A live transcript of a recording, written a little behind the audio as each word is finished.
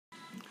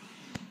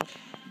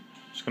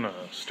Just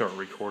gonna start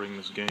recording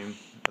this game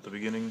at the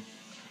beginning.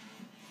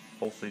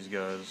 Both these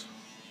guys,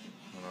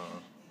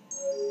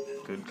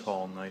 good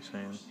call, nice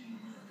hand.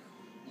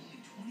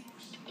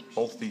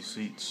 Both these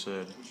seats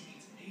said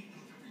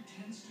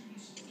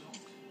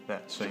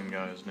that same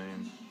guy's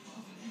name.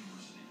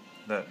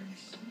 They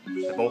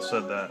both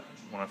said that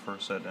when I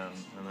first sat down,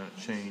 and then it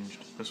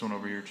changed. This one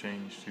over here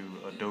changed to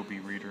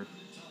AdobeReader.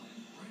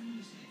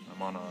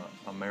 I'm on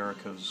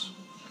America's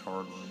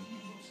card room.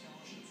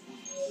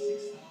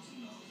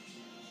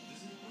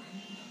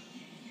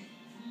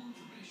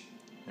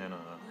 And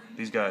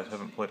these guys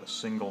haven't played a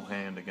single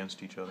hand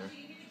against each other.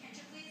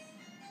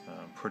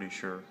 I'm pretty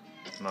sure.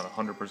 I'm not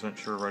 100%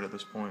 sure right at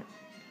this point.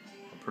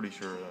 I'm pretty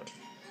sure that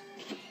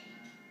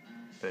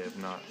they have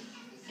not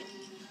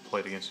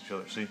played against each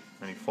other. See?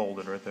 And he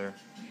folded right there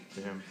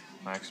to him.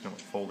 I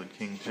accidentally folded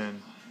King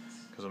 10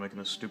 because I'm making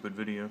this stupid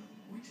video.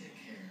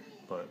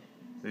 But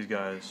these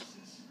guys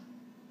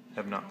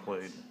have not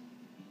played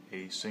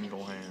a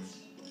single hand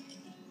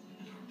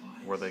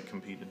where they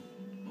competed.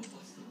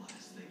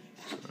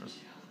 So,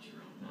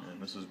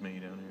 and this is me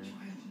down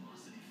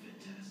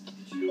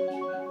here.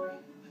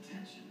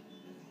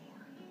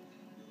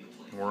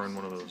 We're in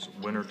one of those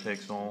winner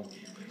takes all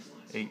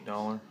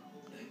 $8.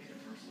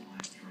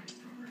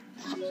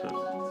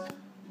 So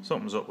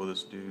something's up with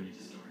this dude.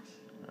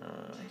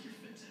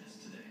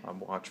 I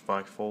watch if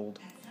I fold.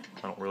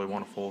 I don't really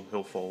want to fold.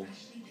 He'll fold.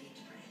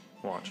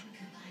 Watch.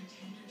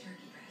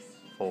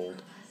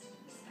 Fold.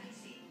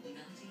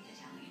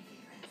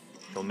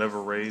 He'll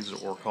never raise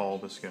or call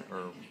this guy,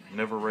 or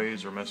never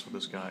raise or mess with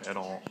this guy at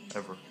all,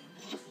 ever.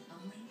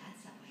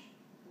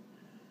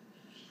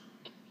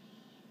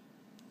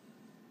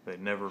 They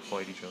never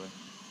fight each other.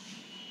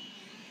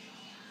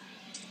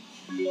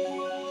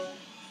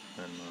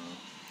 And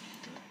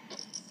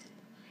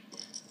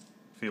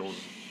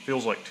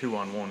feels like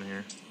 2-on-1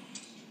 here.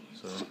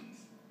 So,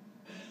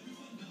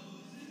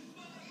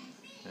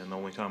 and the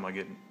only time I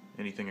get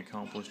anything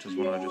accomplished is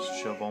when I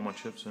just shove all my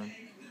chips in.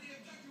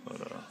 But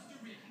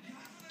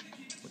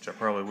which I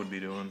probably would be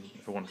doing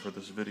if it wasn't for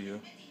this video.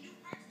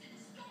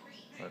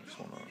 I just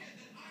want to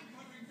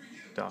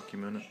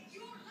document it.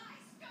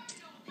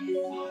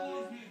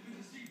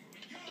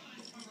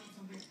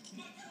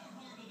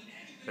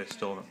 They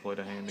still haven't played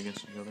a hand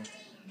against each other.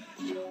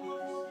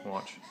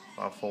 Watch. If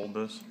I fold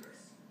this,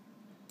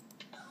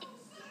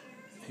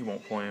 he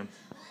won't play him.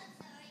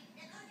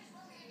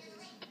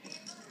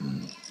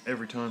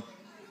 Every time.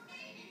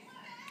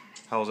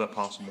 How is that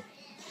possible?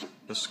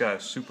 This guy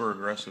is super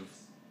aggressive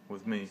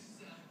with me,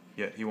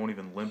 yet he won't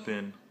even limp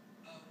in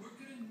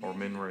or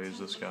min raise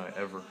this guy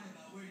ever.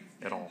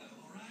 At all.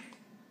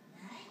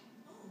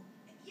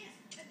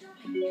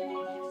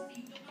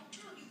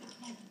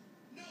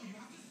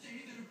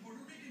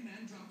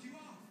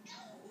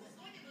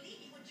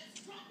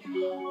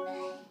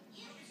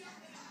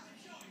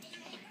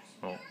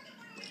 Well,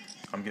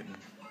 I'm getting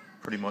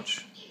pretty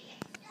much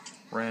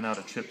ran out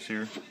of chips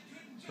here,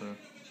 so I'm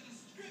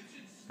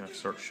gonna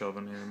start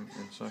shoving here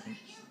in a second.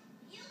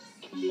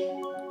 Yeah,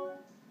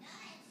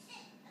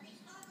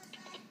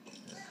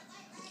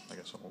 I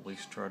guess I'll at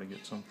least try to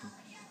get something.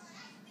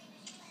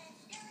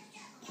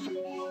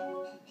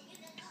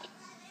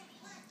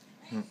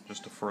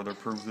 Just to further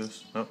prove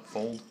this. Oh,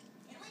 fold.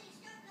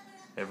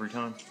 Every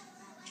time.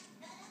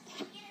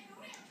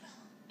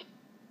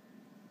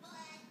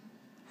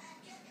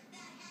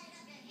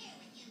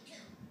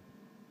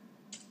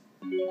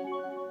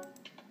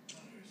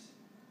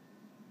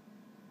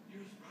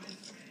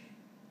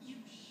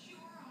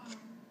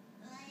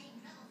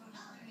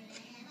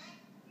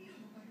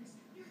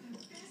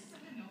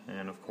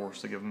 And of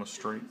course they give him a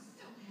straight.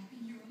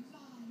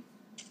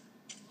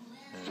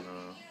 And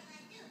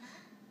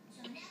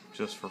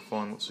just for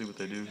fun, let's see what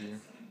they do here.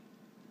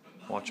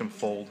 Watch him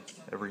fold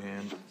every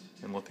hand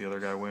and let the other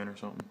guy win or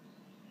something.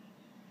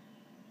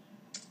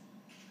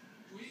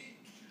 We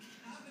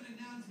have an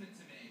announcement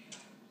to make.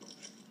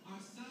 Our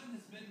son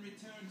has been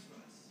returned to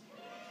us.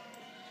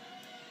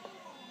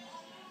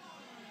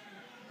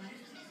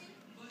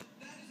 But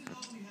that isn't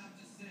all we have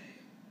to say.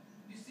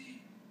 You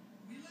see,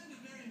 we learned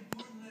a very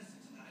important lesson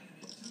tonight,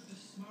 and it took the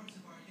smarts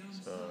of our young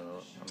son. So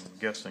I'm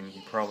guessing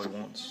he probably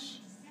wants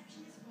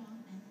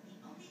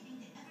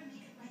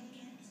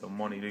the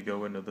money to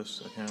go into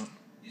this account.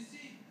 You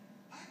see,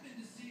 I've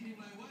been deceiving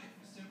my wife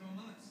for several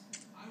months.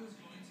 I was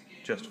going to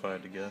get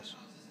Justified to guess.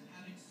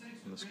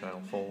 And this guy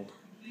will fold.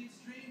 complete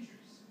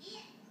strangers.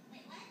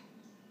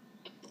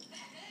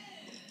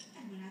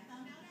 And when I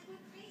found out, I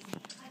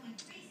went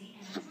crazy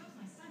and I drove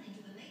my son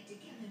into the lake to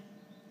kill him.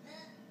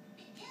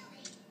 Kill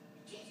me?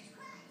 Jesus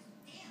Christ.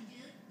 Damn,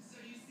 dude.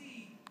 So you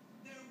see,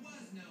 there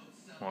was no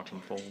son. Watch him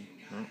fold.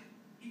 Yep.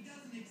 He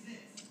doesn't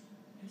exist.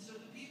 And so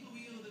the people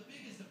we owe the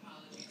biggest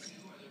apology to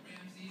are the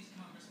Ramses,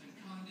 Congressman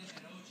Condon,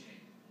 and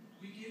OJ.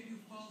 We gave you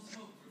false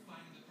hope for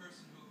finding the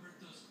person who hurt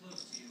those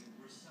close to you.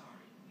 We're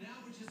sorry. Now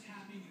we're just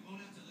happy we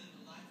won't have to live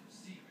a life of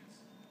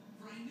secrets.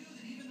 For I knew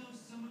that even though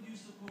some of you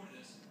supported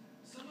us,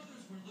 some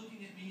others were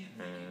looking at me and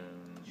thinking,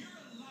 And you're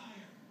a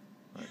liar.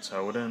 that's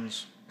how it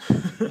ends.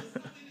 Something that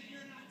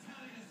you're not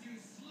telling us.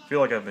 feel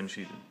like I've been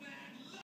cheated.